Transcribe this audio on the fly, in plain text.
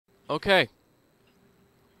Okay.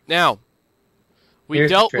 Now, we Here's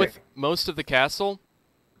the dealt trick. with most of the castle,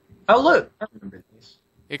 Oh, look! I remember these.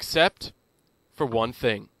 except for one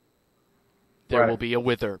thing. There What? will be a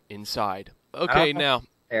wither inside. Okay, now,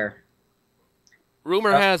 There.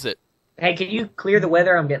 rumor has it, Hey, can you clear the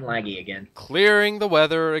weather? I'm getting laggy again. clearing the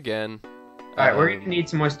weather again. Alright, we're gonna need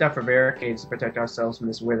some more stuff for barricades to protect ourselves from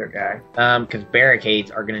this wither guy. Because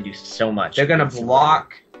barricades are gonna do so much. They're gonna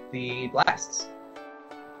block the blasts.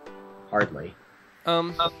 Hardly.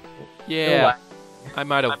 Yeah, I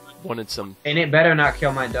might have wanted some. And it better not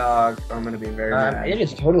kill my dog, or I'm gonna be very mad. It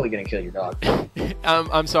is totally gonna kill your dog.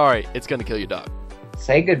 I'm sorry, it's gonna kill your dog.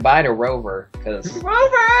 Say goodbye to Rover, because...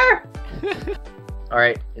 Rover!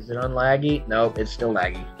 Alright, is it unlaggy? Nope, it's still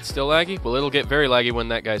laggy. It's still laggy? Well, it'll get very laggy when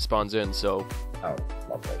that guy spawns in, so... Oh,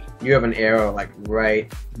 lovely. You have an arrow, like,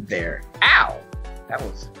 right there. Ow! That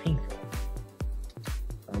was painful.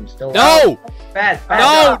 I'm still... No! Bad No,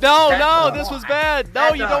 dog. no, Bad no! dog. This was bad! No,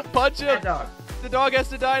 Bad you dog. don't punch him! Bad dog. The dog has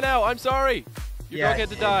to die now! I'm sorry! Your Yeah, dog had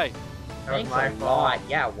to it- die. That was Thanks my a fault. lot.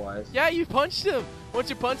 Yeah, it was. Yeah, you punched him! Once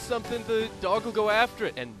you punch something, the dog will go after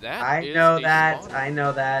it, and that I is know a that. spawner. I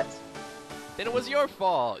know that. Then it was your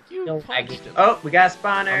fault. You Still punched laggy. him. Oh, we got a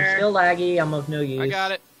spawner. I'm still laggy. I'm of no use. I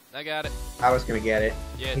got it. I got it. I was gonna get it.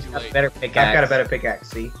 Yeah, He's too got a late. better pickaxe. I've got a better pickaxe.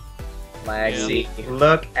 See? Laggy. Yeah. See?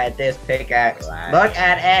 Look at this pickaxe. Laggy. Look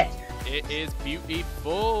at it. It is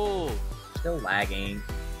beautiful. Still lagging.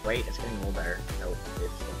 Wait, it's getting a little better. Nope,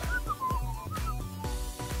 it's still lagging.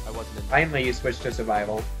 I wasn't in. Finally, you switched to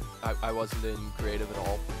survival. I wasn't in creative at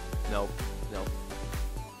all. No.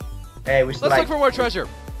 Hey, we should Let's like. look for more treasure.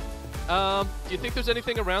 Do you think there's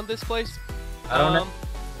anything around this place? I don't know.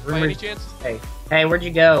 By any Rumors. chance? Hey, where'd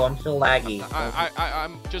you go? I'm still laggy.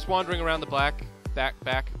 I'm just wandering around the back.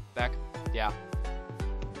 Yeah.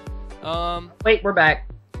 Wait, we're back.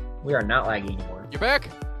 We are not laggy anymore. You're back?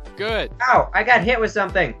 Good. Ow! I got hit with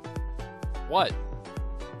something. What?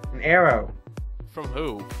 An arrow. From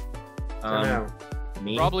who? I don't know.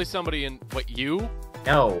 Me? Probably somebody in. What, you?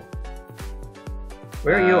 No.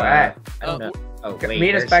 Where are you at? I don't know. Oh, wait.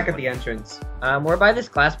 Meet us there's back at someone. the entrance. We're by this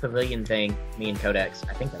glass pavilion thing. Me and Codex.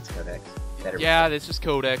 I think that's Codex. Better be. Yeah, this is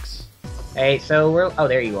Codex. Hey, so we're... Oh,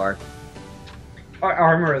 there you are. Our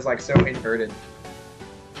armor is like so inverted.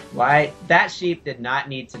 Why? That sheep did not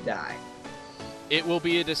need to die. It will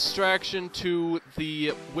be a distraction to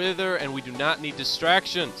the Wither, and we do not need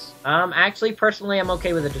distractions. Actually, personally, I'm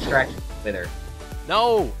okay with a distraction with her.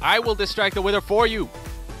 No, I will distract the Wither for you.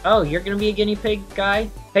 Oh, you're gonna be a guinea pig guy?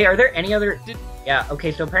 Hey, are there any other... Did- Yeah,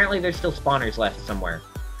 okay, so apparently there's still spawners left somewhere.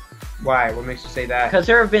 Why? What makes you say that? Because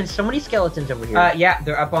there have been so many skeletons over here. Yeah,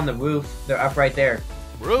 they're up on the roof. They're up right there.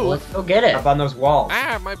 Rude. Well, let's go get it. Up on those walls.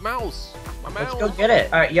 Ah, my mouse. My mouse. Let's go get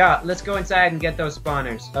it. Alright, yeah, let's go inside and get those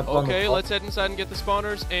spawners. Up on the Okay, wall. let's head inside and get the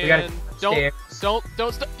spawners. We gotta And stairs.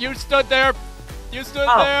 don't. You stood there. You stood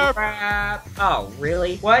Oh, there. Crap. Oh,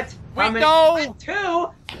 really? What? Wait, How many- no. What?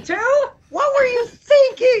 Two? What were you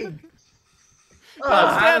thinking? Don't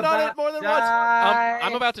Oh, stand I'm on it about more than to once. die.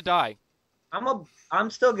 I'm about to die. I'm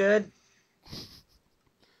still good.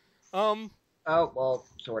 Um, Oh, well,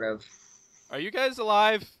 sort of. are you guys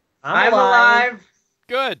alive? I'm alive.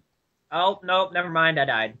 Good. Oh, nope, never mind, I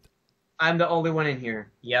died. I'm the only one in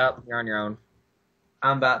here. Yep, you're on your own.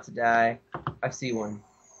 I'm about to die. I see one.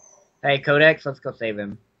 Hey, Codex, let's go save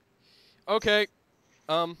him. Okay.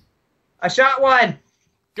 I shot one.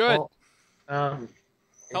 Good. Well,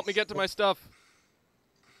 Help me get to my stuff.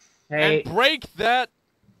 Hey, And break that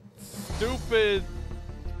stupid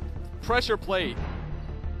pressure plate.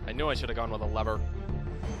 I knew I should have gone with a lever.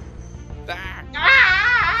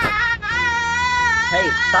 Ah. hey,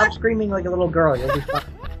 stop screaming like a little girl, you'll be fine.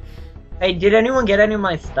 Hey, did anyone get any of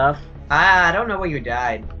my stuff? I don't know where you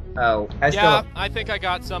died. Oh, Yeah, I think I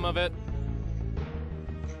got some of it.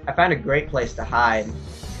 I found a great place to hide.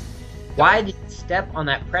 why did you step on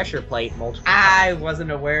that pressure plate multiple I times?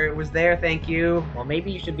 wasn't aware it was there, thank you. Well,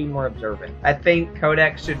 maybe you should be more observant. I think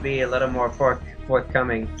Codex should be a little more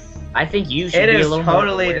forthcoming. I think you should It be is a little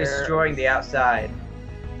totally more aware. destroying the outside.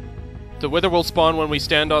 The Wither will spawn when we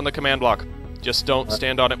stand on the command block. Just don't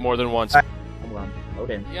stand on it more than once. Hold on,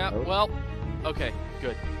 Odin. Yeah, Nope. well, okay,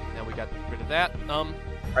 good. Now we got rid of that.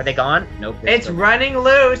 Are they gone? Nope. they're It's still- running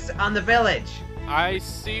loose on the village. I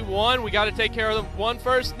see one. We gotta take care of the one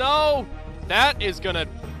first. No! That is gonna...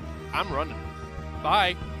 I'm running.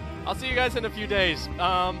 Bye. I'll see you guys in a few days.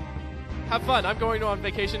 Have fun. I'm going on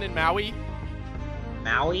vacation in Maui.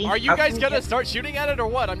 Maui? Are you How guys can we gonna get- start shooting at it or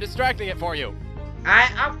what? I'm distracting it for you. I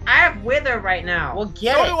have Wither right now. Well,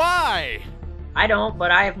 get So it. do I! I don't,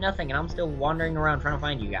 but I have nothing, and I'm still wandering around trying to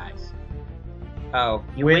find you guys. Oh,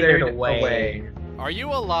 you Withered withered away. Are you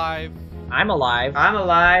alive? I'm alive, I'm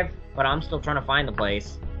alive. but I'm still trying to find the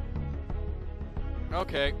place.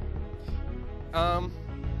 Okay. I'm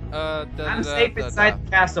safe inside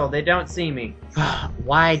the castle. They don't see me.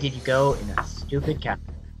 Why did you go in a stupid cat?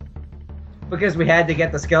 Because we had to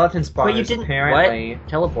get the skeleton spawners, But you didn't. apparently. What?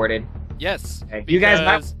 Teleported. Yes. Okay. You guys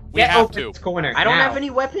because might we get have over to. this corner. I don't now. have any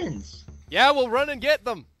weapons. Yeah, we'll run and get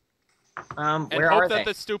them. And Where hope are that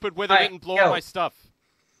they? the stupid wither Alright, didn't blow go. up my stuff.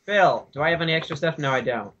 Phil, do I have any extra stuff? No, I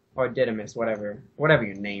don't. Or Didomas, whatever. Whatever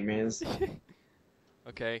your name is.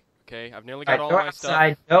 Okay, okay. I've nearly got Alright, all go my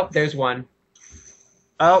outside. stuff. Nope, there's one.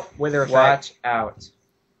 Oh, wither effect. Watch out.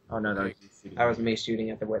 Oh no, no. Okay. That was me shooting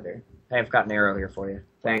at the wither. Hey, I've got an arrow here for you.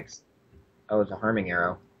 Thanks. Oh, it's a harming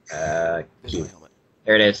arrow. There's my Cute. helmet.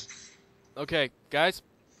 There it is. Okay, guys.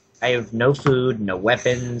 I have no food, no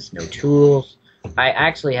weapons, no tools. I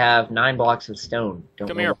actually have 9 blocks of stone. Don't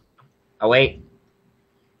Come know here. what- Oh wait.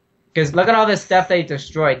 Because look at all this stuff they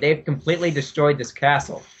destroyed. They've completely destroyed this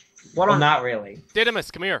castle. What Well, on? not really.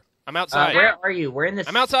 Didymus, come here. I'm outside. Where are you? We're in this.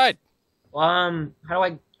 I'm outside. How do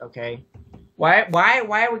I? Okay. Why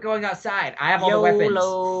are we going outside? I have all the weapons.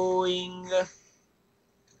 YOLOing.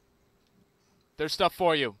 There's stuff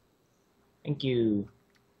for you. Thank you.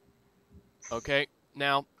 Okay,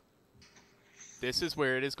 now, this is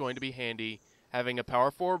where it is going to be handy having a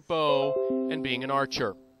power 4 bow and being an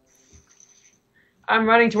archer. I'm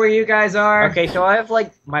running to where you guys are. Okay, so I have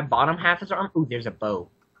like my bottom half is arm. Ooh, there's a bow.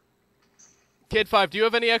 Kid 5, do you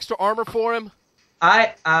have any extra armor for him?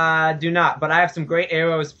 I do not, but I have some great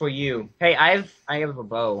arrows for you. Hey, I have a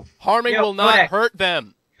bow. Harming Yo, will not Codex. hurt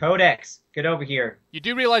them. Codex, get over here. You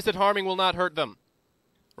do realize that harming will not hurt them,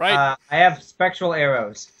 right? I have spectral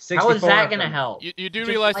arrows. 64 How is that of gonna them. help? You do just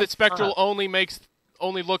realize that lights spectral up.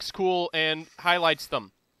 only looks cool and highlights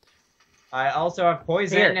them. I also have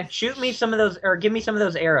poison. Here, shoot me some of those, or give me some of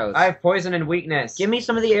those arrows. I have poison and weakness. Give me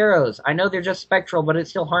some of the arrows. I know they're just spectral, but it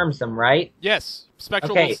still harms them, right? Yes,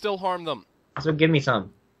 spectral Okay. will still harm them. So give me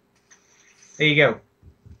some. There you go.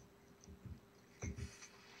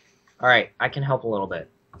 All right, I can help a little bit.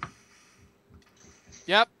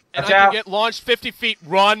 Yep, and Watch I can out. get launched 50 feet.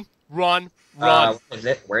 Run, run, run. Where is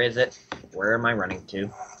it? Where is it? Where am I running to?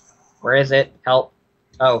 Where is it? Help!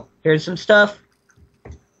 Oh, here's some stuff.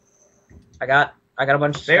 I got a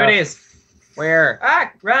bunch of stuff. There it is. Where?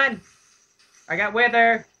 Ah, run! I got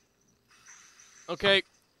wither. Okay,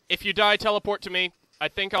 if you die, teleport to me. I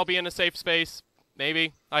think I'll be in a safe space.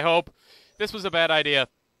 Maybe. I hope. This was a bad idea.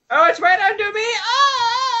 Oh, it's right under me.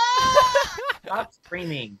 Ah! Stop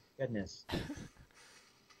screaming! Goodness.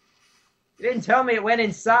 You didn't tell me it went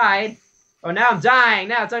inside. Oh, now I'm dying.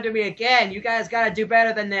 Now it's under me again. You guys gotta do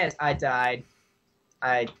better than this. I died.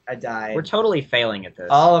 I died. We're totally failing at this.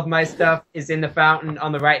 All of my stuff is in the fountain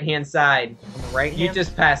on the right-hand side. On the right You hand?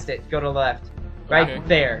 just passed it. Go to the left. Right Okay.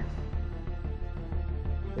 there.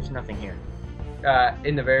 There's nothing here.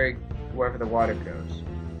 In the very... wherever the water goes.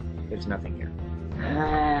 There's nothing here.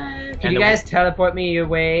 Can And you the- guys teleport me your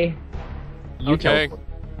way? You Okay.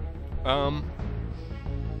 teleport.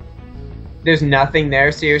 There's nothing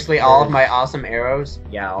there, seriously? All of my awesome arrows?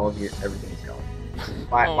 Yeah, all of your everything's gone.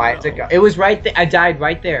 Why, Oh, why is it no. go? It was right there. I died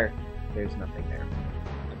right there. There's nothing there.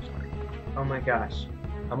 I'm sorry. Oh my gosh.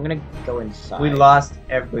 I'm gonna go inside. We lost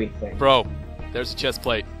everything. Bro, there's a chest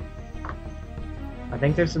plate. I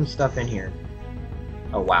think there's some stuff in here.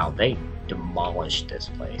 Oh wow, they demolished this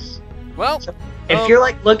place. Well, If you're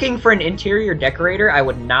like looking for an interior decorator, I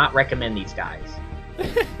would not recommend these guys.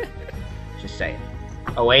 Just saying.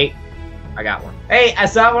 Oh wait, I got one. Hey, I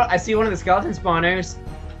see one of the skeleton spawners.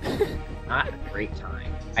 Not a great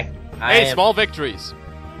time. I hey, am- small victories.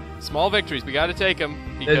 Small victories. We got to take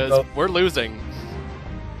them because both. we're losing.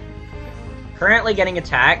 currently getting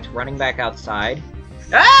attacked, running back outside.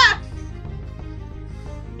 Ah!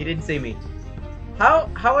 He didn't see me.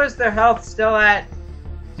 How is their health still at?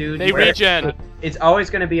 Dude, They where- regen. It's always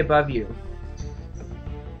going to be above you.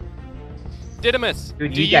 Didymus,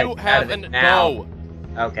 Dude, do you gotta you get out of have it an now.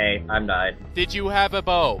 bow? Okay, I'm died. Did you have a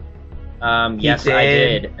bow? Yes, I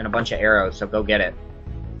did. did, and a bunch of arrows. So go get it.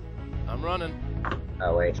 I'm running.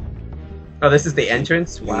 Oh wait. Oh, this is the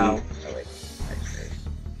entrance? Wow. Oh wait.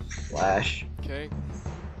 Flash. Okay.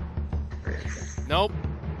 Nope.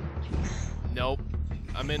 Nope.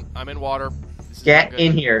 I'm in water. This is not Get good.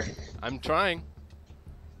 in here. I'm trying.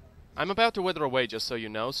 I'm about to wither away, just so you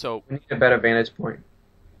know. So We need a better vantage point.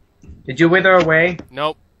 Did you wither away?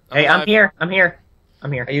 nope. Hey, alive. I'm here. I'm here.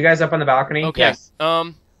 I'm here. Are you guys up on the balcony? Okay. Yes.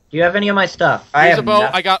 Um. Do you have any of my stuff? I Here's have a bow.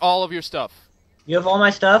 nothing. I got all of your stuff. You have all my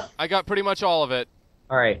stuff? I got pretty much all of it.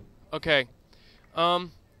 All right. Okay.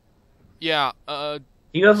 Yeah. Do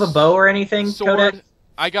you have a bow or anything, Sword. Codex?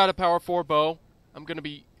 I got a power 4 bow. I'm gonna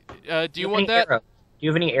be. Do you want that? Do you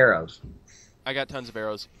have any arrows? I got tons of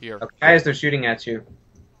arrows here. Okay. Guys, they're shooting at you.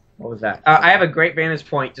 What was that? I have a great vantage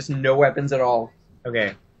point, just no weapons at all.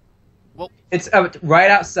 Okay. It's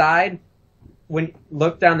right outside. When you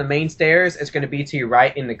look down the main stairs, it's going to be to your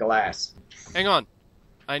right in the glass. Hang on.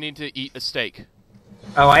 I need to eat a steak.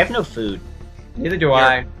 Oh, I have no food. Neither do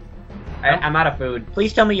I. I'm out of food.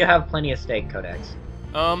 Please tell me you have plenty of steak, Codex.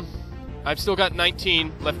 I've still got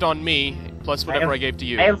 19 left on me, plus whatever I gave to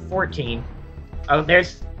you. I have 14. Oh,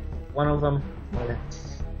 there's one of them.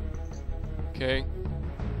 Okay.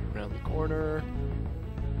 Around the corner.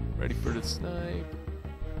 Ready for the snipe.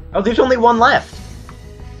 Oh, there's only one left.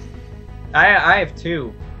 I have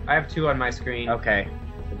 2. I have 2 on my screen. Okay,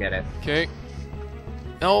 forget it. Okay.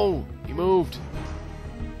 No, he moved.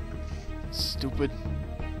 Stupid.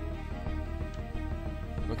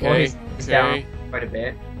 Okay. Well, he's down quite a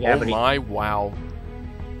bit. Yeah, oh but my, wow.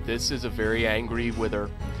 This is a very angry wither.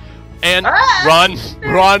 And Ah! run,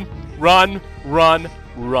 run, run, run,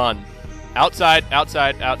 run. Outside,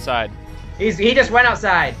 outside, outside. He just went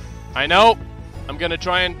outside. I know. I'm gonna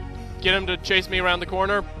try and get him to chase me around the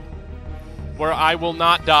corner where I will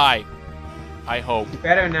not die. I hope. You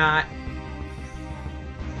better not.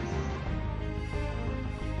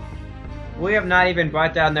 We have not even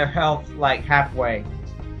brought down their health like halfway.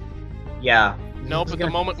 yeah. No, but the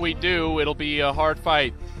moment we do, it'll be a hard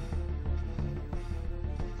fight.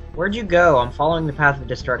 Where'd you go? I'm following the path of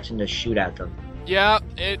destruction to shoot at them. Yeah,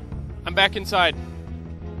 I'm back inside.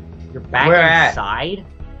 You're back Where at? inside?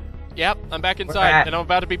 Yep, I'm back at? inside, and I'm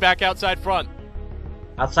about to be back outside front.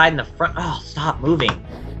 Outside in the front? Oh, stop moving.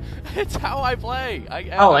 It's how I play. I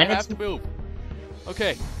and have it's- to move.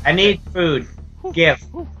 Okay. I need food. Give.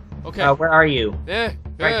 Okay. Where are you?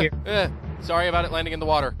 Right here. Sorry about it landing in the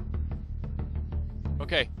water.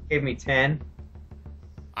 Okay. Gave me 10.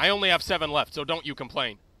 I only have 7 left, so don't you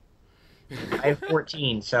complain. I have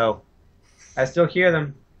 14, so... I still hear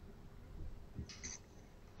them.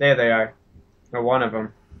 There they are. Or one of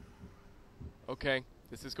them. Okay.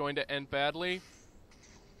 This is going to end badly.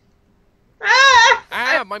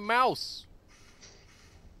 Ah! My mouse!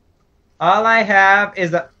 All I have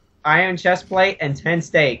is the iron chest plate and 10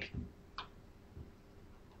 steak.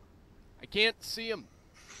 I can't see him.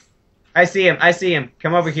 I see him. I see him.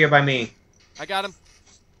 Come over here by me. I got him.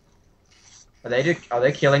 Are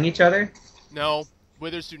they killing each other? No.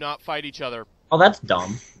 Withers do not fight each other. Oh, that's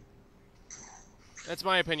dumb. That's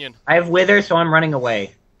my opinion. I have wither, so I'm running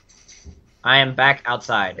away. I am back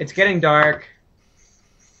outside. It's getting dark.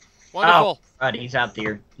 Wonderful. Oh, God, he's out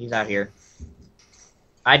there. He's out here.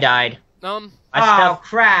 I died. Oh My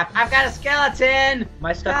crap! I've got a skeleton.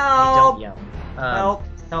 My stuff. Help! Hey, don't yell. Help!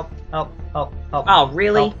 Help! Help! Help! Help! Oh,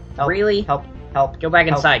 really? Help, help, Really? Help! Help! Go back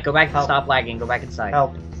help, inside. Go back and help, stop lagging. Go back inside.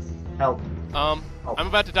 Help! Help! I'm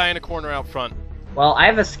about to die in a corner out front. Well, I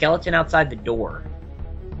have a skeleton outside the door.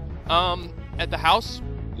 At the house,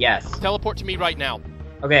 Yes. teleport to me right now,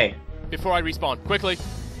 Okay. before I respawn. Quickly.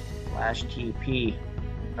 Slash TP.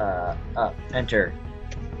 Enter.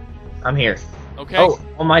 I'm here. Okay. Oh,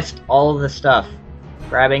 all of the stuff.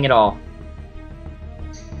 Grabbing it all.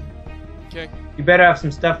 Okay. You better have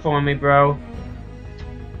some stuff for me, bro.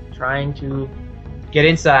 Trying to Get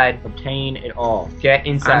inside. obtain it all. Get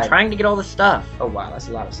inside. I'm trying to get all the stuff. Oh wow, that's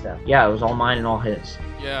a lot of stuff. Yeah, it was all mine and all his.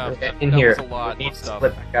 Yeah. Okay, that in here. was a lot We need of to stuff.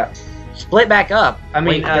 split back up. Split back up. I mean,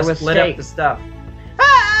 Wait, there was split steak. up the stuff.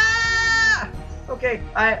 Ah! Okay,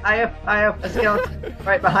 I have a skeleton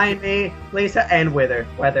right behind me. Please, and wither.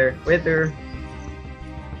 I'm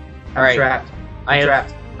All right. trapped. I I'm have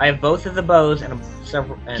trapped. I have both of the bows and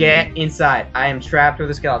several. And Get inside. I am trapped with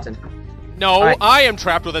a skeleton. No, Alright. I am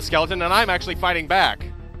trapped with a skeleton, and I'm actually fighting back.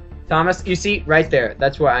 Thomas, you see right there.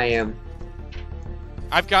 That's where I am.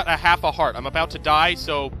 I've got a half a heart. I'm about to die,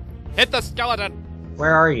 so hit the skeleton.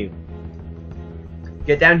 Where are you?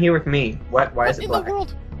 Get down here with me. What? Why is it in black? the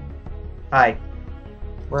world? Hi.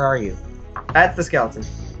 Where are you? That's the skeleton.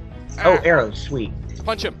 Oh, Ah, arrows. Sweet.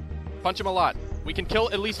 punch him. Punch him a lot. We can kill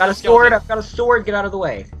at least Got one a sword. skeleton. I've got a sword. Get out of the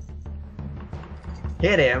way.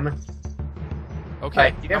 Hit him. Okay.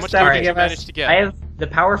 Alright, do you How have much stuff damage to did you give us? manage to get? I have the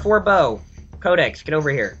power 4 bow. Codex, get over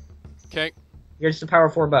here. Okay. Here's the power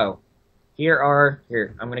 4 bow. Here,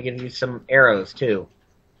 I'm gonna give you some arrows too.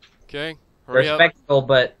 Okay. They're Hurry up. spectacle,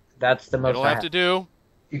 but that's the most It'll I have to do.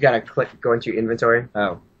 You gotta go into your inventory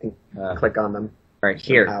Oh. and click on them. Alright,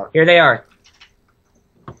 here. Out. Here they are.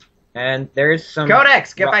 And there's some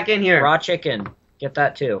Codex, get raw- back in here. raw chicken. Get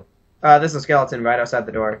that too. This is a skeleton right outside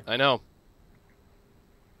the door. I know.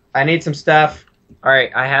 I need some stuff.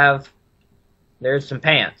 Alright, there's some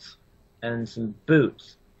pants. And some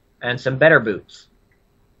boots. And some better boots.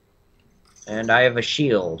 And I have a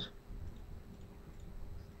shield.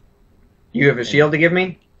 You have a shield to give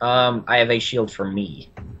me? I have a shield for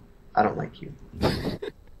me. I don't like you.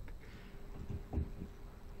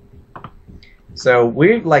 So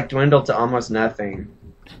we like dwindled to almost nothing.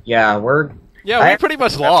 Yeah, we're... Yeah, we pretty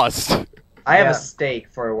much lost. I have Yeah. a stake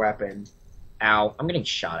for a weapon. Ow, I'm getting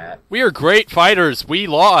shot at. We are great fighters. We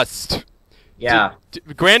lost. Yeah.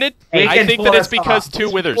 Granted, Hey, I can think pull that it's us because off.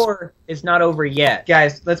 2 withers. War is not over yet.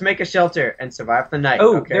 Guys, let's make a shelter and survive the night.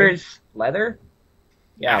 Oh, okay? there's leather?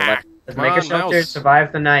 Yeah, Ah, leather. Let's come make a on, shelter, mouse.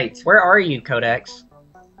 survive the night. Where are you, Codex?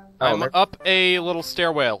 I'm there- up a little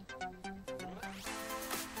stairwell.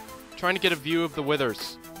 Trying to get a view of the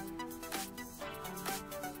withers.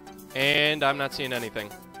 And I'm not seeing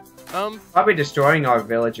anything. Probably destroying our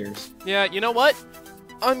villagers. Yeah, you know what?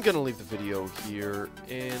 I'm gonna leave the video here,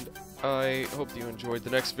 and I hope you enjoyed. The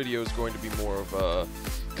next video is going to be more of a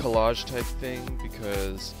collage type thing,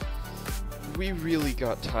 because we really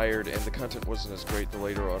got tired and the content wasn't as great the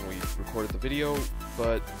later on we recorded the video.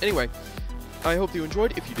 But anyway, I hope you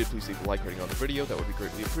enjoyed. If you did, please leave a like rating on the video. That would be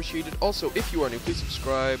greatly appreciated. Also, if you are new, please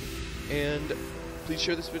subscribe, and please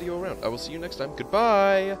share this video around. I will see you next time.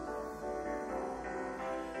 Goodbye!